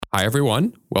Hi,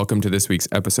 everyone. Welcome to this week's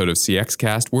episode of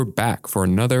CXcast. We're back for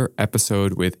another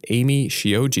episode with Amy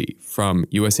Shioji from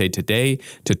USA Today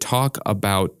to talk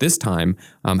about, this time,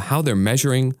 how they're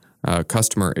measuring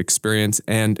customer experience.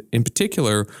 And in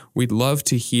particular, we'd love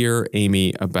to hear,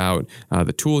 Amy, about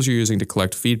the tools you're using to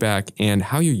collect feedback and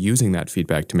how you're using that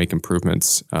feedback to make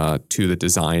improvements to the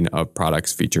design of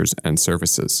products, features, and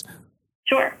services.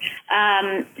 Sure.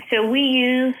 So we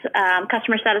use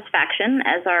customer satisfaction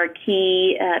as our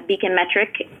key beacon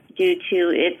metric due to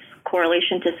its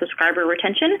correlation to subscriber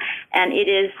retention, and it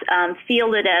is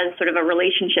fielded as sort of a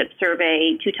relationship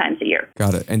survey 2 times a year.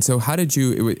 Got it. And so how did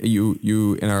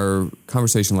you in our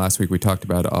conversation last week, we talked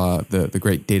about the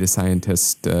great data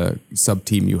scientist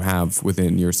sub-team you have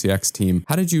within your CX team.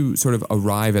 How did you sort of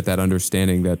arrive at that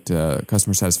understanding that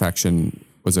customer satisfaction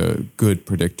was a good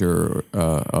predictor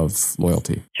of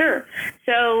loyalty? Sure.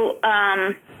 So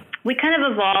we kind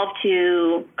of evolved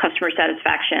to customer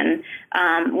satisfaction.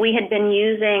 We had been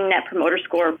using Net Promoter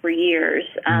Score for years,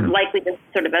 likely just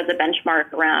sort of as a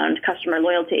benchmark around customer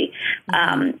loyalty.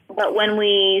 But when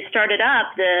we started up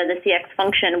the CX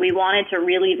function, we wanted to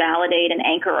really validate and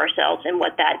anchor ourselves in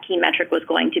what that key metric was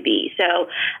going to be. So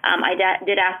I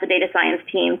did ask the data science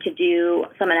team to do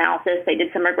some analysis. They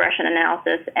did some regression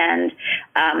analysis, and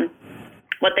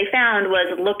what they found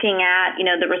was looking at,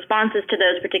 the responses to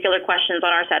those particular questions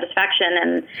on our satisfaction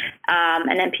and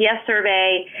an NPS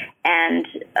survey, and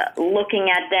looking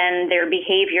at then their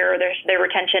behavior, their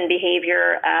retention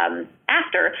behavior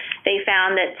after, they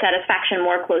found that satisfaction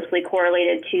more closely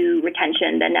correlated to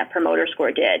retention than Net Promoter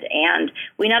Score did. And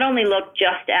we not only looked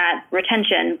just at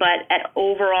retention, but at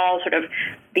overall sort of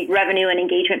the revenue and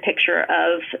engagement picture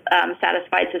of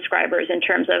satisfied subscribers in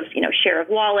terms of, share of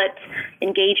wallet,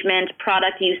 engagement,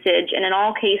 product usage, and in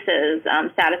all cases,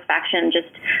 satisfaction just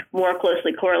more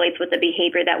closely correlates with the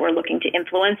behavior that we're looking to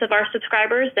influence of our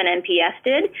subscribers than NPS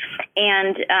did.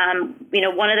 And,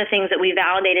 one of the things that we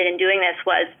validated in doing this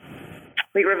was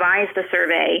we revised the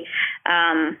survey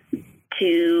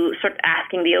to sort of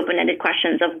asking the open-ended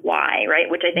questions of why, right,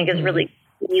 which I think is really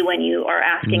key when you are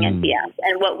asking NPS.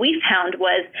 And what we found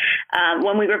was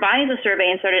when we revised the survey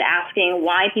and started asking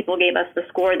why people gave us the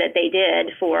score that they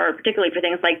did, particularly for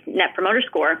things like Net Promoter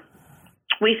Score,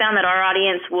 we found that our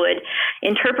audience would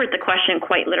interpret the question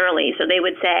quite literally. So they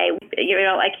would say,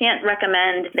 I can't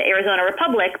recommend the Arizona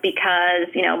Republic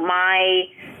because, my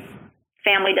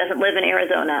family doesn't live in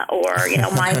Arizona, or,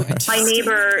 my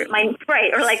neighbor,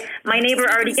 my neighbor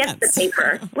already gets the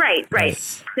paper. Right.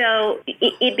 So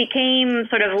it became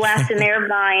sort of less in their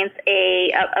minds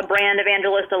a brand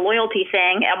evangelist, a loyalty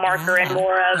thing, a marker, and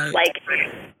more of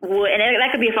and that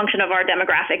could be a function of our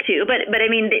demographic too. But I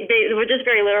mean, they were just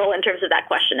very literal in terms of that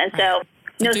question. And so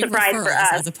no surprise for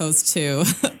us. As opposed to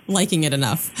liking it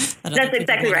enough. That's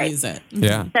exactly right. Use it.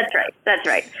 Yeah. That's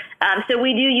right. So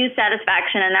we do use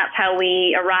satisfaction, and that's how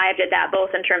we arrived at that,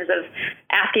 both in terms of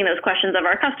asking those questions of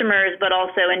our customers, but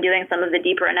also in doing some of the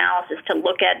deeper analysis to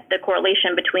look at the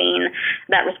correlation between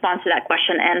that response to that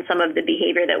question and some of the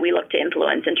behavior that we look to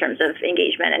influence in terms of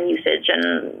engagement and usage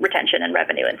and retention and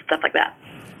revenue and stuff like that.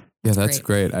 Yeah, that's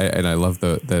great. I love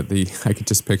the I could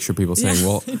just picture people saying,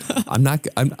 "Well, I'm not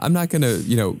going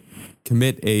to,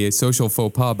 commit a social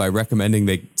faux pas by recommending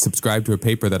they subscribe to a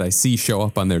paper that I see show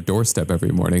up on their doorstep every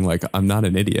morning. Like, I'm not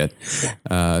an idiot,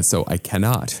 so I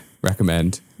cannot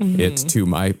recommend it to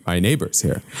my neighbors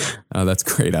here." That's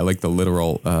great. I like the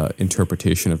literal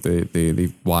interpretation of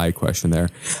the why question there.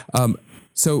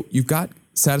 So you've got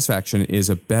satisfaction is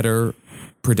a better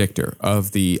predictor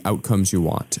of the outcomes you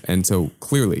want. And so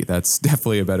clearly that's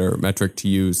definitely a better metric to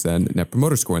use than Net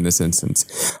Promoter Score in this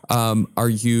instance. Are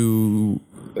you,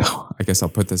 I guess I'll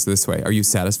put this way, are you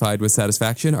satisfied with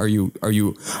satisfaction? Are you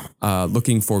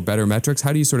looking for better metrics?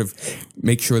 How do you sort of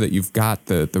make sure that you've got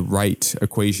the right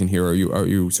equation here? Are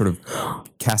you sort of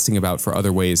casting about for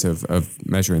other ways of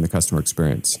measuring the customer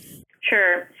experience?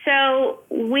 Sure. So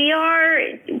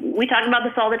we talk about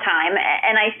this all the time,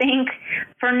 and I think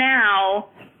for now,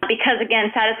 because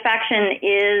again, satisfaction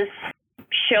is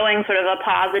showing sort of a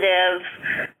positive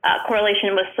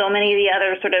correlation with so many of the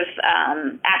other sort of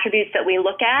attributes that we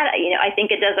look at, I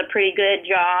think it does a pretty good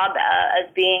job as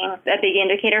being a big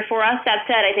indicator for us. That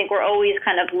said, I think we're always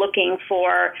kind of looking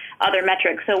for other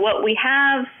metrics. So what we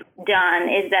have done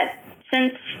is that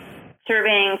since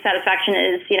surveying satisfaction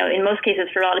is, in most cases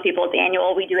for a lot of people it's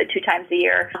annual, we do it 2 times a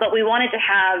year, but we wanted to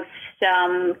have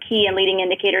some key and leading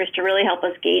indicators to really help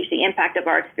us gauge the impact of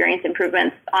our experience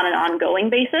improvements on an ongoing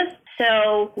basis.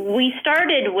 So we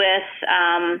started with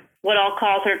what I'll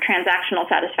call sort of transactional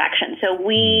satisfaction. So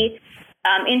we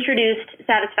introduced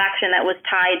satisfaction that was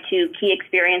tied to key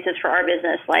experiences for our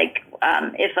business, like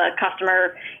if a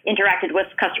customer interacted with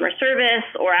customer service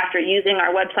or after using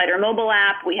our website or mobile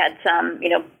app, we had some,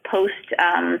 post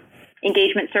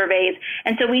engagement surveys.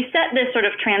 And so we set this sort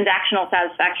of transactional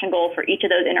satisfaction goal for each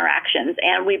of those interactions.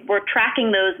 And we were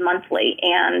tracking those monthly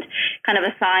and kind of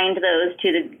assigned those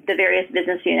to the various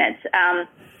business units.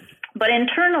 But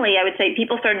internally, I would say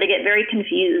people started to get very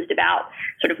confused about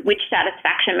sort of which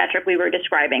satisfaction metric we were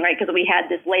describing, right? Because we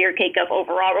had this layer cake of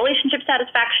overall relationship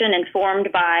satisfaction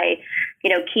informed by,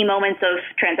 key moments of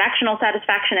transactional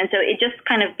satisfaction. And so it just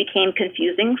kind of became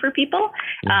confusing for people.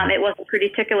 It wasn't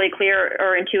particularly clear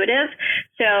or intuitive.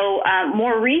 So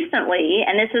more recently,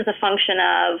 and this is a function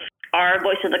of our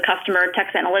Voice of the Customer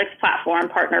text analytics platform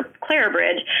partner,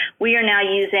 Clarabridge, we are now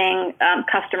using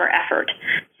customer effort.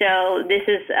 So this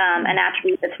is an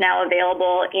attribute that's now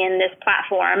available in this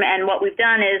platform. And what we've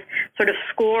done is sort of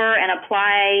score and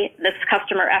apply this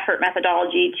customer effort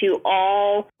methodology to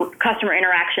all customer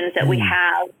interactions that we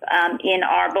have in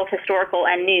our both historical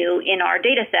and new in our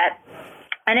data set.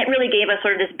 And it really gave us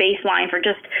sort of this baseline for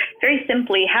just very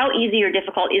simply how easy or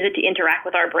difficult is it to interact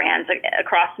with our brands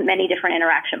across many different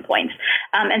interaction points.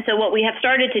 And so what we have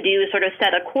started to do is sort of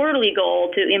set a quarterly goal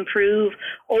to improve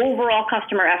overall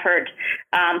customer effort,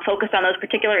 focus on those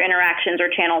particular interactions or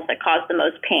channels that cause the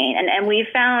most pain. And we've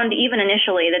found even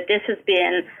initially that this has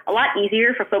been a lot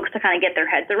easier for folks to kind of get their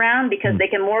heads around because they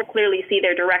can more clearly see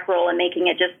their direct role in making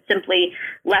it just simply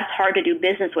less hard to do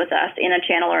business with us in a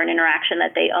channel or an interaction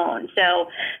that they own. So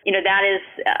that is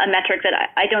a metric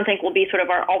that I don't think will be sort of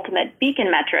our ultimate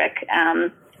beacon metric.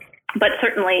 But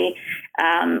certainly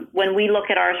when we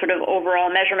look at our sort of overall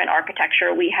measurement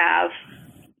architecture, we have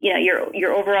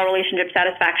your overall relationship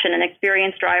satisfaction and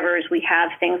experience drivers. We have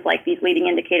things like these leading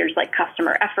indicators like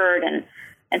customer effort and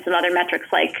some other metrics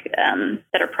like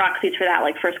that are proxies for that,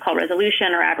 like first call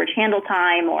resolution or average handle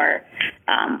time or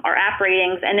our app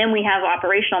ratings. And then we have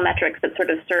operational metrics that sort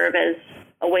of serve as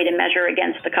a way to measure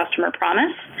against the customer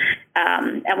promise.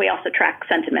 And we also track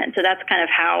sentiment. So that's kind of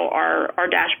how our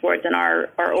dashboards and our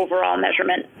overall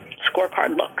measurement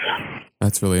scorecard looks.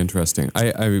 That's really interesting.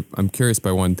 I'm curious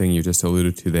by one thing you just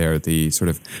alluded to there, the sort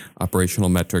of operational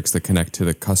metrics that connect to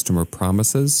the customer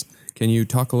promises. Can you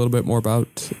talk a little bit more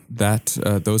about that,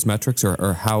 those metrics,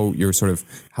 or how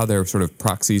they're sort of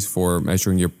proxies for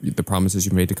measuring the promises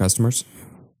you've made to customers?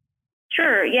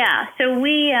 Sure. Yeah. So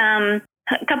we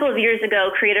a couple of years ago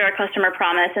created our customer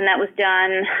promise, and that was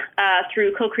done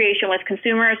through co-creation with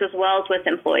consumers as well as with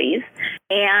employees.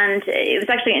 And it was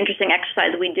actually an interesting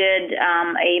exercise. We did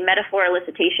a metaphor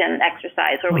elicitation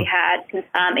exercise where we had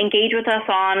engage with us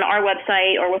on our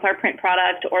website or with our print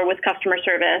product or with customer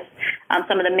service,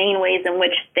 some of the main ways in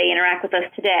which they interact with us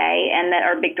today and that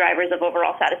are big drivers of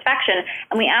overall satisfaction.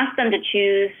 And we asked them to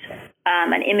choose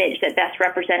an image that best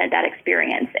represented that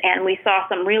experience. And we saw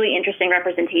some really interesting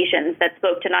representations that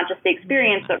spoke to not just the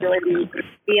experience, but really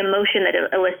the emotion that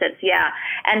it elicits. Yeah.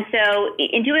 And so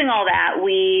in doing all that,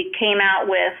 we came out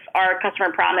with our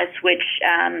customer promise, which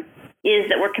is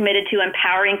that we're committed to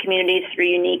empowering communities through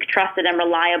unique, trusted, and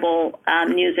reliable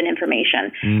news and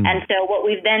information. And so what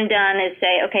we've then done is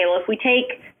say, okay, well, if we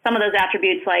take some of those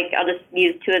attributes, like I'll just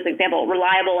use two as an example,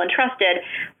 reliable and trusted,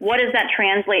 what does that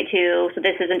translate to? So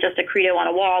this isn't just a credo on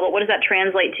a wall, but what does that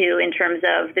translate to in terms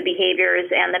of the behaviors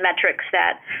and the metrics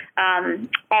that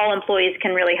all employees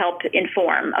can really help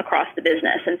inform across the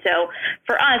business? And so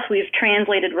for us, we've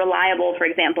translated reliable, for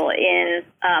example, in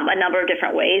a number of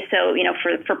different ways. So,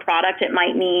 for product, it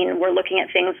might mean we're looking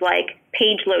at things like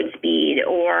page load speed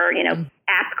or,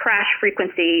 app crash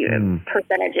frequency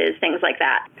percentages, things like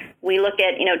that. We look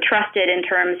at, trusted in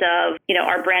terms of,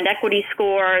 our brand equity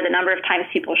score, the number of times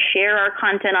people share our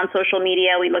content on social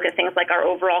media. We look at things like our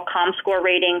overall ComScore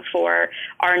rating for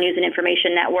our news and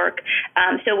information network.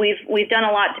 So we've done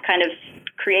a lot to kind of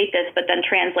create this, but then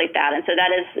translate that. And so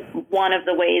that is one of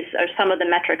the ways, or some of the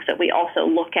metrics that we also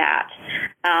look at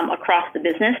across the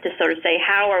business to sort of say,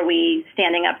 how are we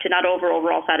standing up to not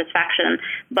overall satisfaction,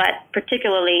 but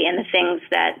particularly in the things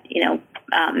that,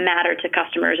 matter to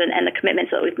customers and the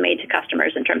commitments that we've made to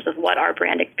customers in terms of what our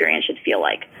brand experience should feel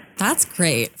like. That's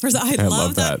great. First, I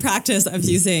love that practice of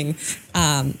using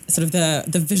sort of the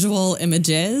visual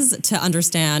images to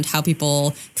understand how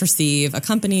people perceive a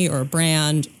company or a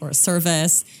brand or a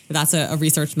service. That's a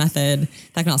research method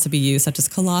that can also be used, such as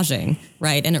collaging,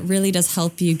 right? And it really does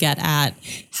help you get at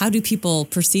how do people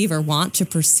perceive or want to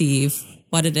perceive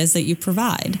what it is that you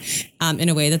provide in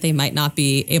a way that they might not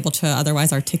be able to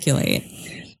otherwise articulate.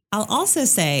 I'll also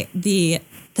say the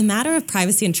matter of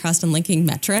privacy and trust and linking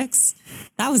metrics,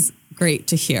 that was great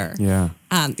to hear. Yeah.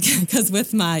 Because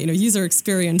with my, user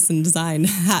experience and design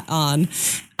hat on,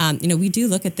 we do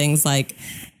look at things like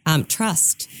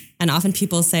trust. And often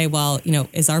people say, well,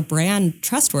 is our brand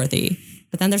trustworthy?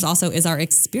 But then there's also, is our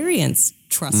experience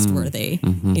trustworthy?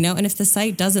 Mm-hmm. And if the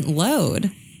site doesn't load,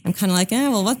 I'm kind of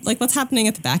like, what's happening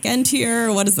at the back end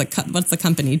here? What's the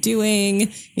company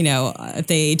doing? If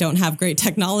they don't have great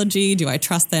technology, do I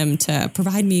trust them to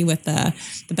provide me with the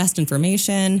best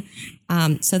information?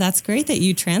 So that's great that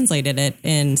you translated it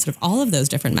in sort of all of those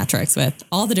different metrics with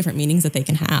all the different meanings that they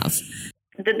can have.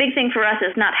 The big thing for us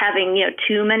is not having,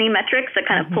 too many metrics that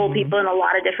kind of pull people in a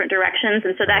lot of different directions.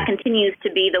 And so that continues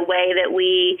to be the way that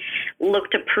we look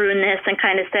to prune this and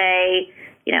kind of say,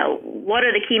 what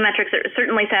are the key metrics?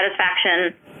 Certainly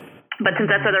satisfaction. But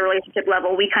since that's at the relationship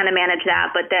level, we kind of manage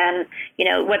that. But then,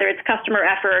 whether it's customer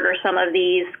effort or some of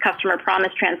these customer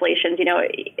promise translations,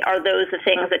 are those the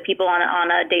things that people on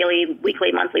a daily,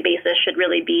 weekly, monthly basis should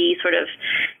really be sort of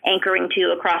anchoring to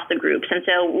across the groups? And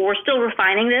so we're still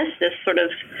refining this sort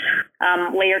of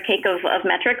layer cake of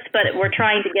metrics, but we're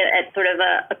trying to get at sort of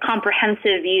a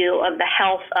comprehensive view of the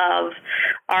health of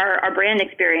our brand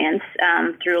experience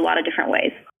through a lot of different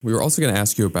ways. We were also going to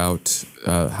ask you about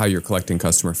how you're collecting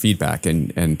customer feedback.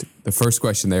 And the first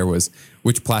question there was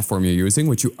which platform you're using,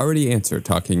 which you already answered,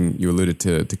 you alluded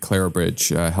to Clarabridge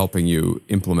helping you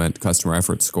implement customer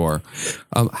effort score.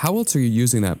 How else are you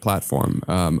using that platform?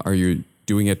 Are you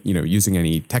doing it, using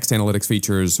any text analytics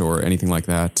features or anything like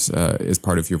that as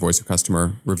part of your voice of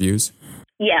customer reviews?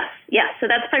 Yes. So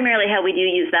that's primarily how we do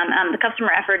use them. The customer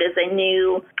effort is a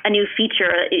new feature.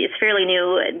 It's fairly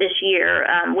new this year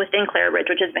within Clarabridge,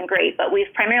 which has been great. But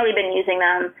we've primarily been using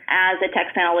them as a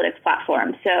text analytics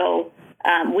platform. So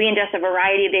we ingest a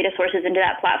variety of data sources into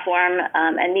that platform,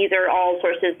 and these are all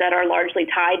sources that are largely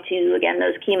tied to, again,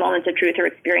 those key moments of truth or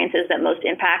experiences that most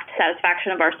impact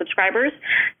satisfaction of our subscribers.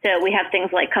 So we have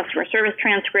things like customer service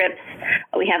transcripts.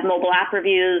 We have mobile app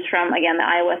reviews from, again, the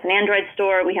iOS and Android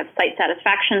store. We have site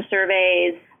satisfaction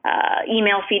surveys,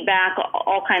 email feedback,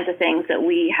 all kinds of things that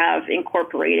we have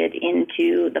incorporated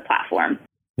into the platform.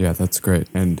 Yeah, that's great.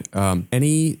 And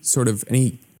any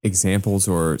examples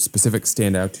or specifics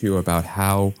stand out to you about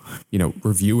how,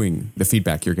 reviewing the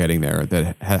feedback you're getting there,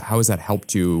 how has that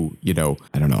helped you,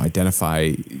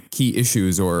 identify key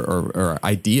issues or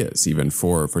ideas even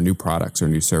for new products or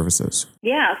new services?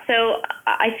 Yeah. So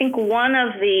I think one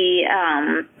of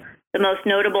the most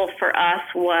notable for us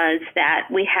was that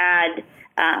we had,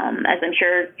 as I'm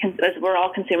sure, as we're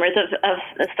all consumers of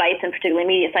sites and particularly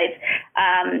media sites,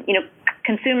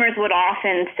 consumers would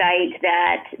often cite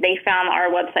that they found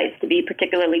our websites to be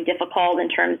particularly difficult in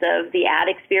terms of the ad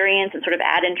experience and sort of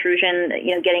ad intrusion,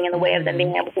 getting in the way of them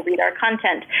being able to read our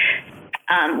content.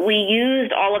 We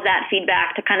used all of that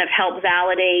feedback to kind of help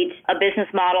validate a business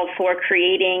model for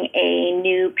creating a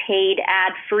new paid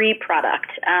ad-free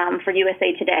product for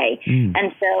USA Today.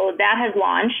 And so that has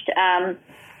launched.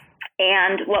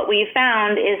 And what we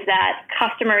found is that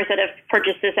customers that have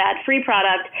purchased this ad-free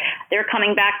product, they're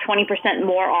coming back 20%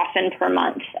 more often per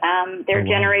month. They're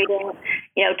generating,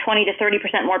 20 to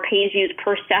 30% more page views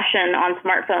per session on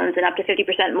smartphones and up to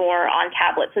 50% more on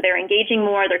tablets. So they're engaging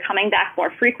more, they're coming back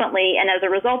more frequently, and as a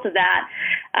result of that,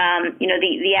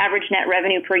 the average net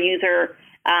revenue per user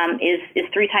is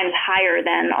 3 times higher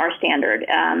than our standard,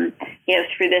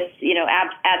 through this,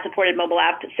 ad-supported mobile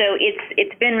app. So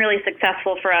it's been really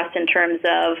successful for us in terms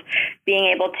of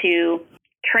being able to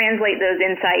translate those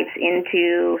insights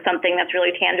into something that's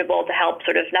really tangible to help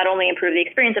sort of not only improve the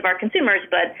experience of our consumers,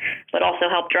 but also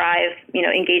help drive,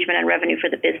 engagement and revenue for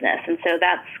the business. And so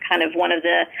that's kind of one of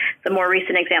the more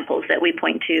recent examples that we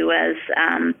point to as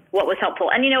what was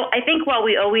helpful. And, I think while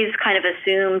we always kind of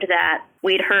assumed that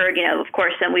we'd heard, of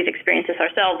course, and we've experienced this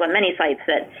ourselves on many sites,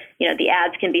 that, the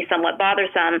ads can be somewhat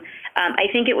bothersome. I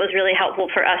think it was really helpful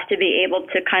for us to be able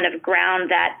to kind of ground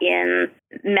that in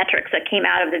metrics that came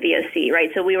out of the VoC, right?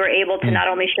 So we were able to not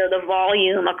only show the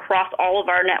volume across all of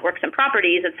our networks and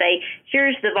properties and say,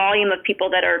 here's the volume of people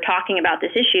that are talking about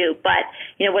this issue, but,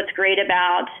 what's great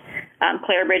about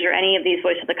Clarabridge or any of these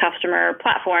voice of the customer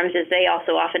platforms is they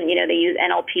also often, they use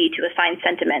NLP to assign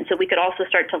sentiment. So we could also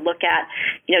start to look at,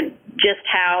 just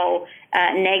how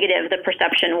negative the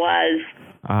perception was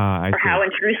or how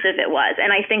intrusive it was.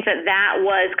 And I think that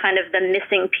was kind of the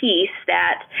missing piece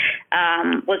that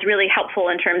was really helpful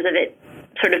in terms of it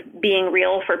sort of being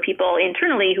real for people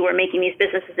internally who are making these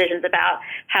business decisions about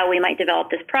how we might develop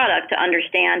this product to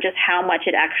understand just how much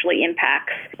it actually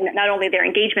impacts not only their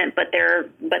engagement, but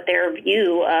their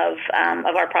view of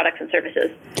our products and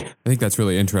services. I think that's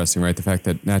really interesting, right? The fact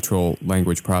that natural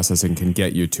language processing can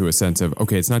get you to a sense of,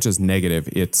 okay, it's not just negative,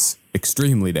 it's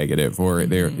extremely negative, or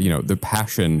they're, the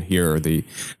passion here, the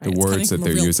words that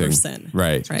they're using. Person.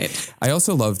 Right. I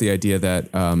also love the idea that,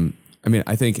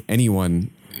 I think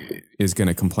anyone is going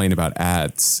to complain about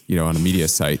ads, on a media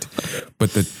site,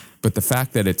 but the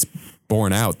fact that it's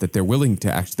borne out that they're willing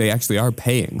to they actually are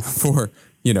paying for,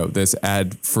 this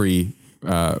ad-free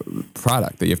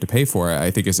product that you have to pay for,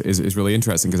 I think is really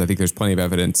interesting, because I think there's plenty of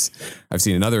evidence I've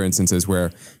seen in other instances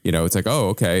where, it's like, oh,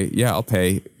 okay, yeah, I'll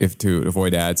pay to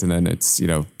avoid ads. And then it's,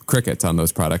 crickets on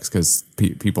those products because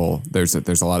people, there's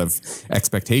a lot of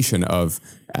expectation of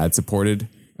ad-supported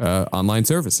online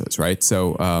services, right?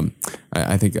 So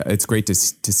I think it's great to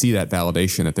see that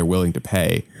validation that they're willing to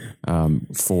pay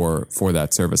for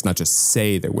that service, not just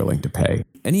say they're willing to pay.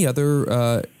 Any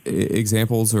other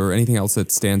examples or anything else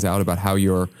that stands out about how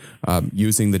you're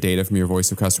using the data from your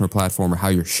Voice of Customer platform, or how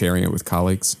you're sharing it with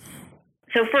colleagues?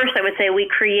 So first, I would say we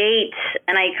create,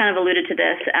 and I kind of alluded to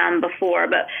this before,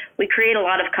 but we create a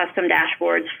lot of custom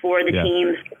dashboards for the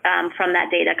teams from that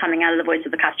data coming out of the Voice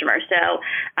of the Customer. So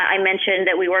I mentioned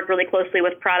that we work really closely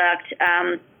with product.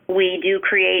 We do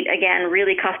create, again,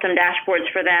 really custom dashboards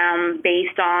for them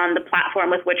based on the platform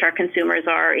with which our consumers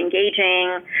are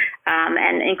engaging,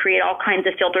 and create all kinds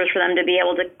of filters for them to be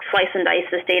able to slice and dice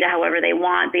this data however they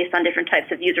want based on different types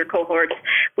of user cohorts.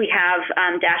 We have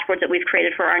dashboards that we've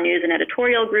created for our news and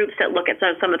editorial groups that look at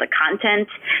some of the content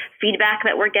feedback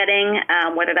that we're getting,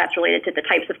 whether that's related to the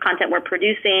types of content we're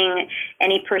producing,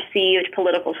 any perceived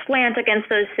political slant against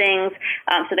those things.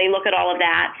 So they look at all of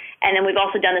that. And then we've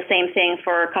also done the same thing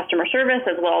for customer service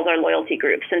as well as our loyalty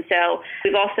groups. And so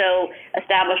we've also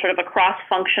established sort of a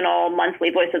cross-functional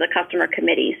monthly Voice of the Customer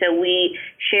committee. So we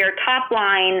share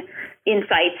top-line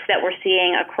insights that we're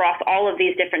seeing across all of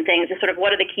these different things. Just sort of what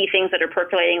are the key things that are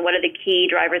percolating? What are the key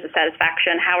drivers of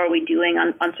satisfaction? How are we doing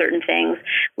on certain things?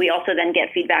 We also then get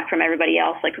feedback from everybody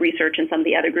else, like research and some of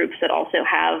the other groups that also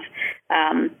have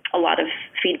a lot of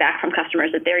feedback from customers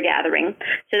that they're gathering.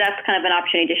 So that's kind of an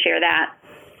opportunity to share that.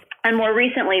 And more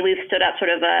recently, we've stood up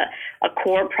sort of a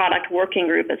core product working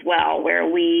group as well, where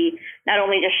we not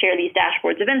only just share these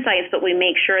dashboards of insights, but we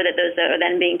make sure that those are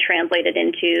then being translated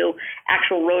into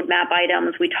actual roadmap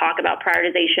items. We talk about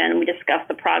prioritization. We discuss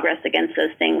the progress against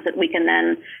those things that we can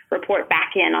then report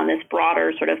back in on this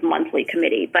broader sort of monthly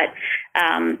committee. But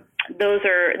those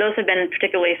have been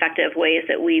particularly effective ways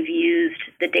that we've used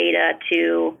the data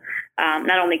to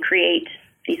not only create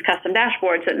these custom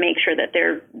dashboards, but make sure that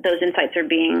those insights are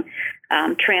being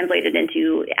translated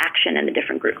into action in the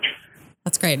different groups.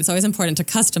 That's great. It's always important to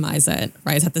customize it,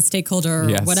 right? That the stakeholder,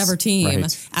 whatever team,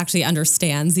 actually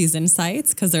understands these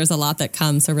insights, because there's a lot that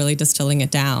comes to really distilling it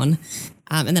down.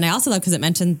 And then I also love, because it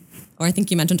mentioned, or I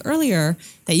think you mentioned earlier,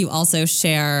 that you also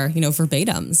share,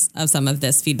 verbatims of some of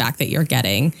this feedback that you're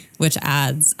getting, which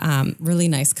adds really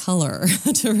nice color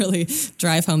to really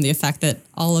drive home the effect that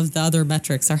all of the other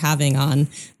metrics are having on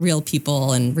real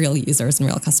people and real users and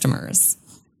real customers.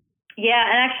 Yeah,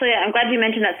 and actually, I'm glad you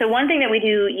mentioned that. So one thing that we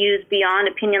do use beyond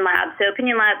Opinion Lab,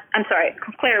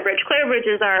 Clarabridge. Clarabridge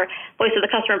is our Voice of the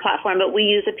Customer platform, but we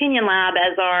use Opinion Lab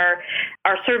as our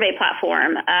survey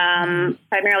platform,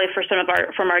 primarily for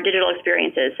from our digital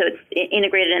experiences. So it's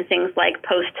integrated in things like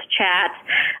post chat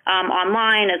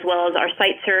online, as well as our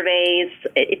site surveys.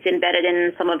 It's embedded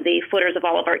in some of the footers of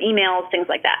all of our emails, things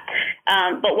like that.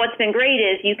 But what's been great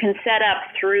is you can set up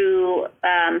through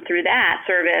that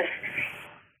service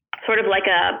sort of like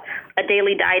a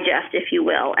daily digest, if you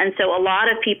will. And so a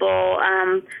lot of people,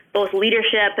 both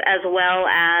leadership as well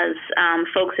as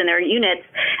folks in their units,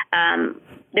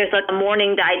 there's like a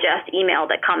morning digest email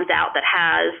that comes out that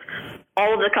has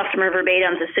all of the customer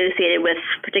verbatims associated with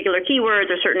particular keywords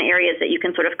or certain areas that you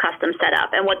can sort of custom set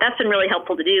up. And what that's been really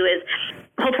helpful to do is,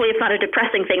 hopefully it's not a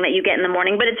depressing thing that you get in the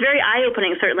morning, but it's very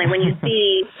eye-opening, certainly, when you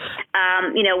see,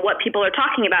 what people are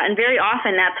talking about. And very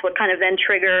often that's what kind of then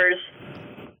triggers,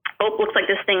 oh, looks like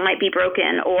this thing might be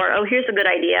broken, or, oh, here's a good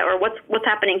idea, or what's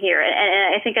happening here.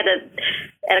 And I think at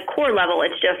a core level,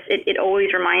 it's just, it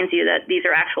always reminds you that these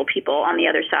are actual people on the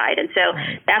other side. And so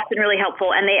that's been really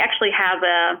helpful. And they actually have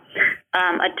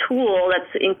a tool that's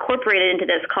incorporated into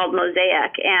this called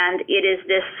Mosaic. And it is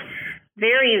this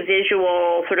very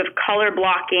visual sort of color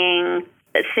blocking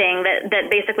thing that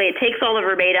basically it takes all the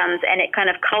verbatims and it kind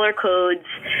of color codes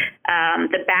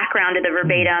the background of the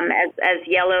verbatim as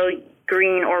yellow,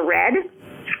 green, or red.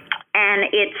 and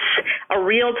it's a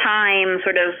real-time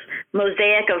sort of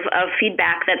mosaic of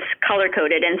feedback that's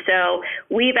color-coded. And so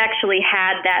we've actually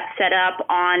had that set up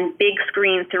on big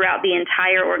screens throughout the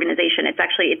entire organization.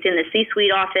 It's in the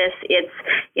C-suite office, it's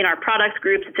in our products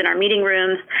groups, it's in our meeting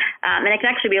rooms, and it can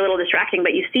actually be a little distracting,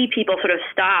 but you see people sort of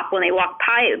stop when they walk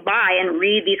by and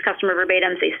read these customer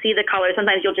verbatims. They see the colors.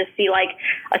 Sometimes you'll just see like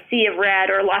a sea of red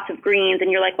or lots of greens,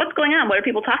 and you're like, what's going on? What are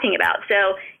people talking about?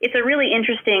 So it's a really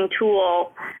interesting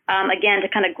tool, again, to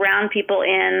kind of ground people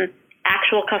in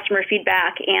actual customer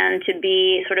feedback and to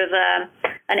be sort of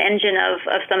an engine of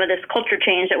some of this culture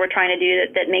change that we're trying to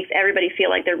do that makes everybody feel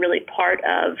like they're really part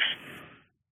of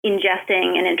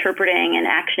ingesting and interpreting and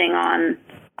actioning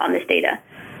on this data.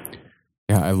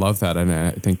 Yeah, I love that. And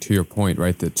I think to your point,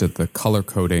 right, that the color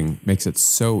coding makes it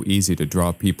so easy to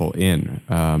draw people in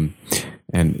and,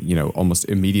 almost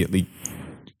immediately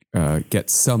get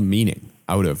some meaning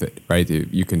out of it, right?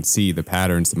 You can see the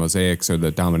patterns, the mosaics, or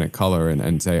the dominant color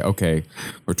and say, okay,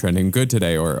 we're trending good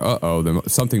today, or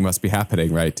something must be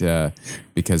happening, right?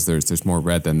 Because there's more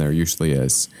red than there usually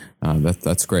is.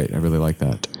 That's great. I really like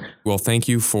that. Well, thank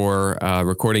you for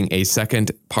recording a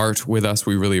second part with us.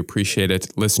 We really appreciate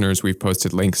it. Listeners, we've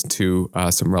posted links to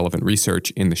some relevant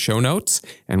research in the show notes,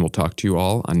 and we'll talk to you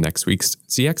all on next week's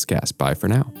CXcast. Bye for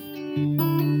now.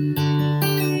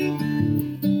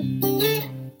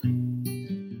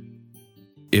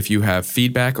 If you have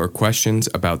feedback or questions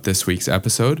about this week's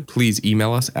episode, please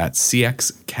email us at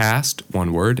cxcast,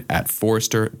 one word,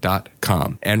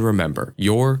 @forrester.com. And remember,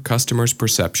 your customer's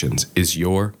perceptions is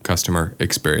your customer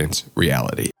experience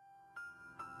reality.